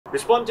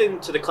Responding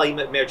to the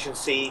climate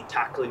emergency,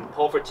 tackling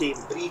poverty,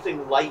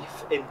 breathing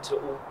life into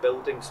old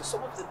buildings are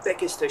some of the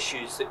biggest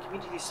issues that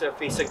communities are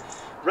facing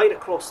right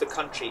across the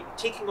country.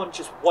 Taking on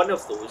just one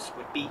of those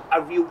would be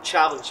a real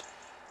challenge.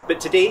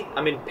 But today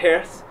I'm in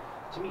Perth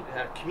to meet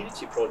a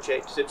community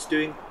project that's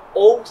doing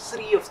all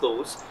three of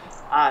those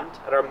and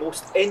are our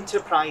most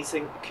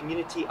enterprising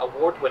community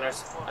award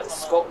winners at the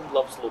Scotland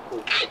Loves Local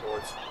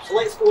Awards. So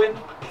let's go in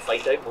and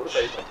find out more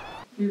about them.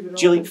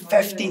 Julie,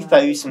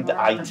 50,000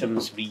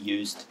 items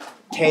reused,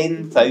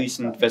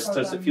 10,000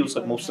 visitors, it feels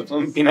like most of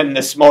them have been in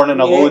this morning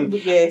alone,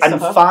 and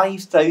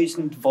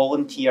 5,000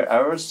 volunteer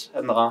hours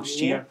in the last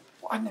year.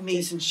 What an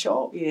amazing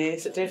shop.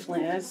 Yes, it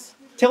definitely is.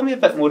 Tell me a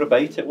bit more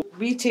about it.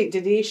 We take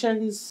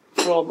donations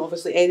from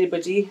obviously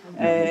anybody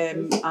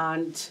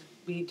and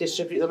we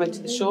distribute them into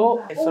the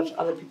shop for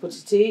other people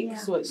to take,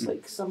 so it's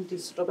like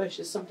somebody's rubbish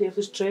is somebody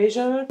else's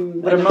treasure.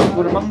 We're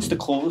amongst the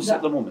clothes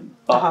at the moment,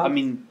 but I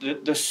mean,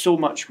 there's so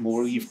much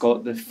more. You've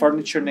got the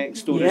furniture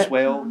next door as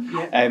well.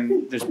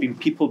 There's been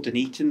people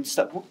donating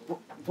stuff.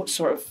 What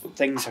sort of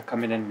things are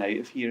coming in and out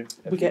of here?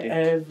 We get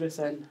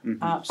everything,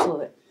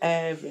 absolutely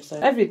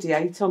everything. Everyday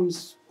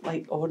items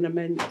like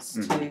ornaments to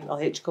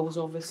electricals,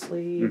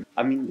 obviously.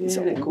 I mean, is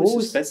it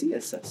always as busy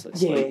as this?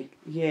 It's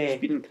it's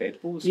been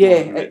incredible.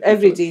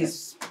 Every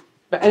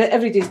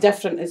day's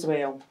different as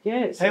well.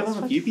 Yeah. How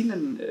long have you been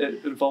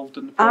involved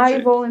in the project?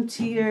 I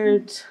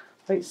volunteered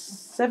about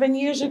 7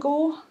 years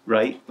ago.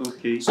 Right.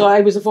 Okay. So I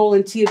was a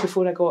volunteer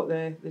before I got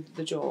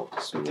the job.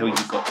 So, until you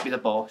got to be the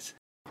boss.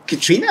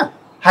 Katrina,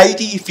 how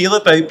do you feel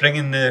about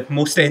bringing the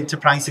Most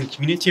Enterprising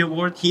Community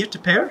Award here to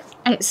Perth?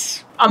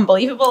 It's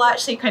unbelievable,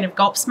 actually, kind of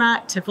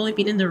gobsmacked. I've only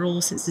been in the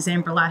role since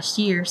December last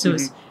year, so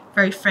it's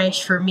very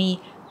fresh for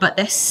me. But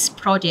this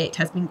project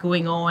has been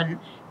going on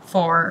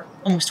for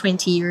almost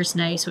 20 years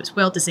now, so it's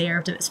well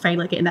deserved and it's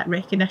finally getting that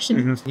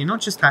recognition. You're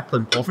not just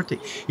tackling poverty,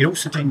 you're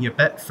also doing your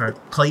bit for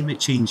climate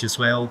change as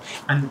well.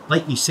 And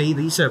like you say,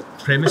 these are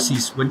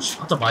premises which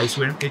otherwise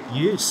weren't get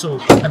used. So,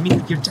 I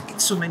mean, you're ticking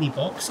so many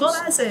boxes. Well,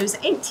 that's it. It was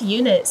empty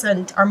units,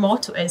 and our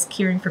motto is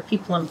caring for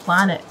people and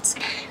planet.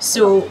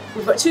 So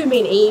we've got two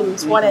main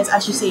aims. One is,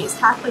 as you say, it's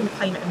tackling the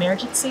climate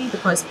emergency,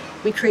 because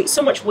we create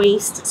so much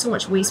waste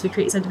we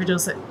create as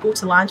individuals that go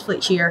to landfill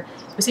each year.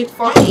 We saved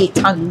 48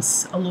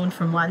 tonnes alone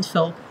from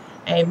landfill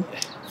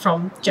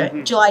from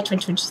July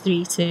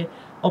 2023 to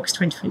August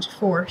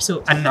 2024.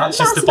 So, and that's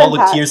just the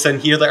volunteers in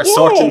here that are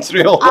sorting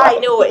through all that. I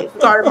know, it's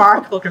a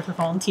remarkable group of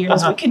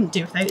volunteers. We couldn't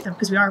do without them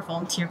because we are a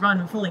volunteer run.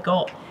 We've only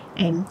got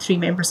 3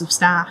 members of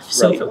staff.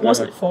 So if it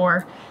wasn't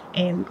for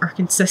our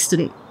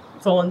consistent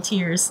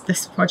volunteers,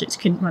 this project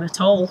couldn't run at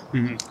all.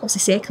 Also,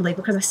 secondly,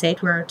 because I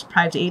said we're a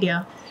deprived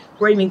area,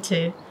 we're aiming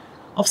to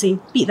obviously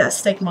beat that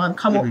stigma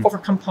and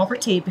overcome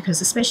poverty, because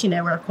especially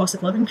now we're in a cost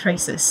of living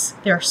crisis,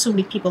 there are so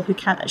many people who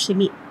can't actually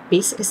meet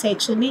basic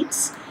essential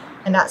needs,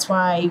 and that's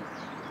why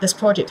this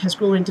project has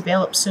grown and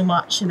developed so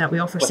much, and that we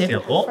offer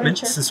several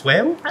allotments as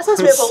well. As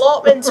we have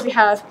allotments,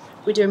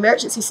 we do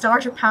emergency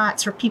starter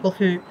packs for people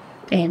who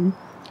could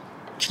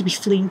be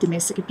fleeing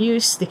domestic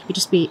abuse. They could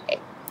just be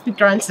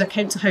granted their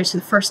council house for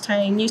the first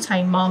time, new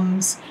time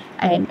mums,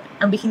 and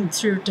we can,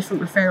 through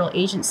different referral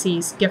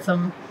agencies, give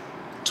them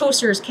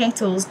toasters,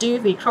 kettles,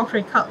 duvet,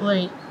 crockery,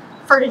 cutlery,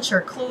 furniture,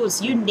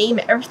 clothes, you name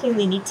it, everything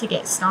they need to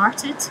get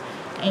started.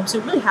 So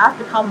we really have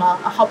become a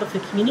hub of the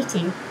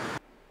community.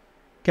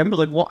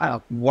 Kimberly, what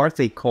a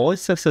worthy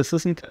cause this is,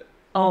 isn't it?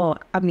 Oh,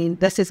 I mean,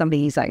 this is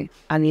amazing.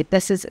 I mean,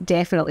 this is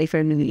definitely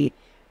for me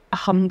a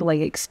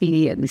humbling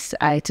experience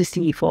to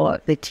see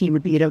what the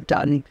team here have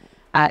done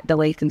at the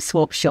Letham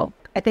Swap Shop.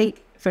 I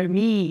think for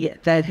me,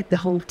 the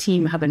whole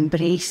team have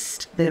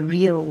embraced the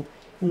real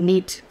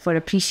need for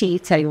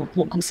appreciating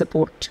local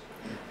support,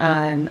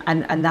 and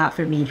that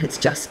for me has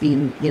just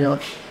been,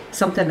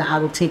 something that I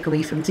will take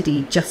away from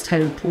today, just how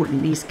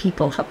important these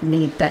people have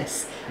made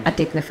this a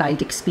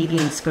dignified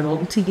experience for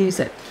all to use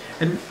it.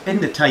 And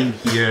in the time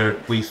here,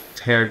 we've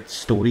heard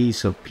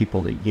stories of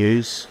people that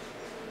use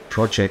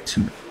projects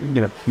and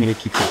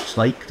community groups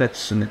like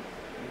this, and it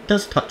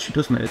does touch you,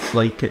 doesn't it? It's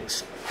like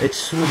it's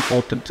so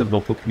important to the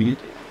local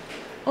community.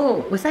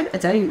 Oh, without a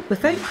doubt.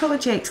 Without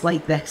projects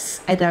like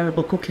this in our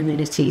local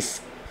communities,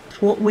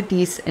 what would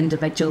these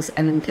individuals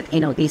and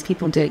these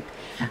people do?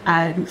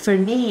 For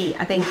me,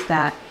 I think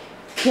that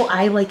what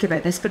I like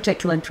about this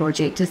particular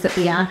project is that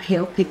they are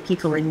helping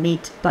people in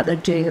need, but they're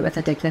doing it with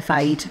a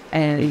dignified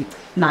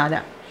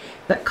manner.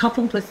 But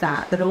coupled with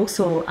that, they're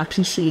also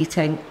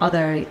appreciating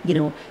other,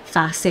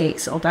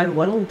 facets of our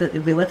world that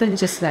we live in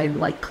just now,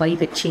 like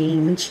climate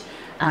change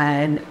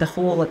and the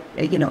whole,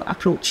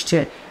 approach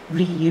to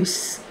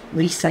reuse,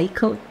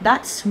 recycle.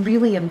 That's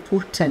really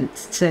important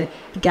to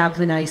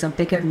galvanise a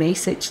bigger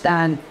message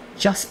than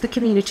just the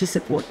community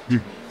support.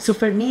 So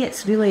for me,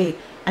 it's really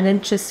an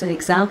interesting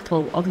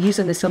example of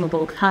using the sum of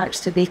all parts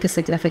to make a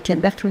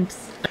significant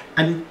difference.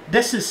 And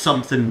this is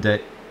something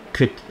that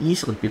could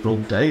easily be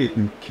rolled out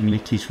in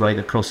communities right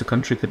across the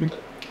country, couldn't it?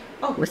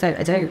 Oh, without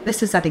a doubt.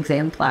 This is an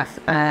exemplar.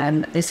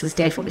 This is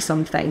definitely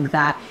something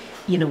that,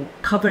 you know,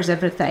 covers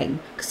everything.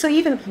 So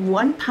even if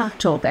one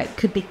part of it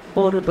could be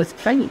borrowed with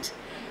pride,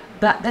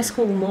 but this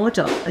whole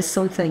model is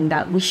something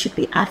that we should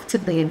be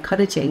actively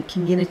encouraging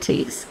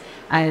communities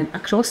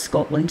across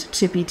Scotland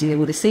to be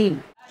doing the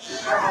same.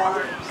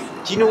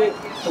 Do you know,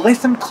 the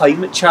Letham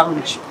Climate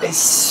Challenge is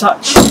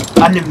such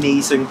an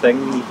amazing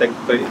thing when you think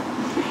about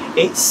it.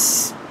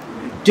 It's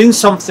doing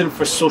something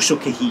for social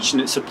cohesion.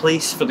 It's a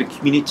place for the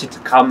community to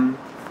come.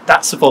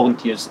 That's the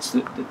volunteers, it's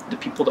the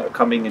people that are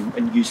coming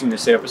and using the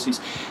services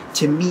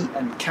to meet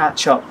and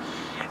catch up.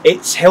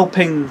 It's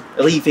helping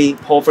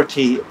alleviate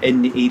poverty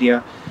in the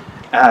area.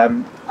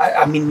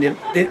 I mean,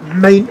 the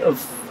amount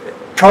of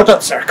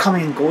products that are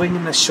coming and going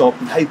in this shop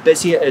and how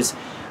busy it is.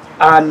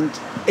 And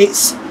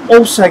it's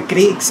also a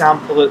great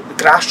example at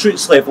the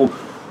grassroots level,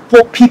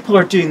 what people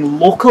are doing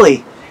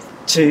locally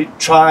to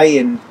try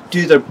and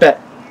do their bit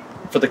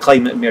for the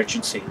climate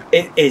emergency.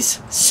 It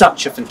is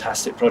such a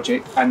fantastic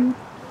project and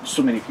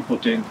so many people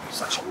doing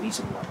such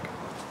amazing work.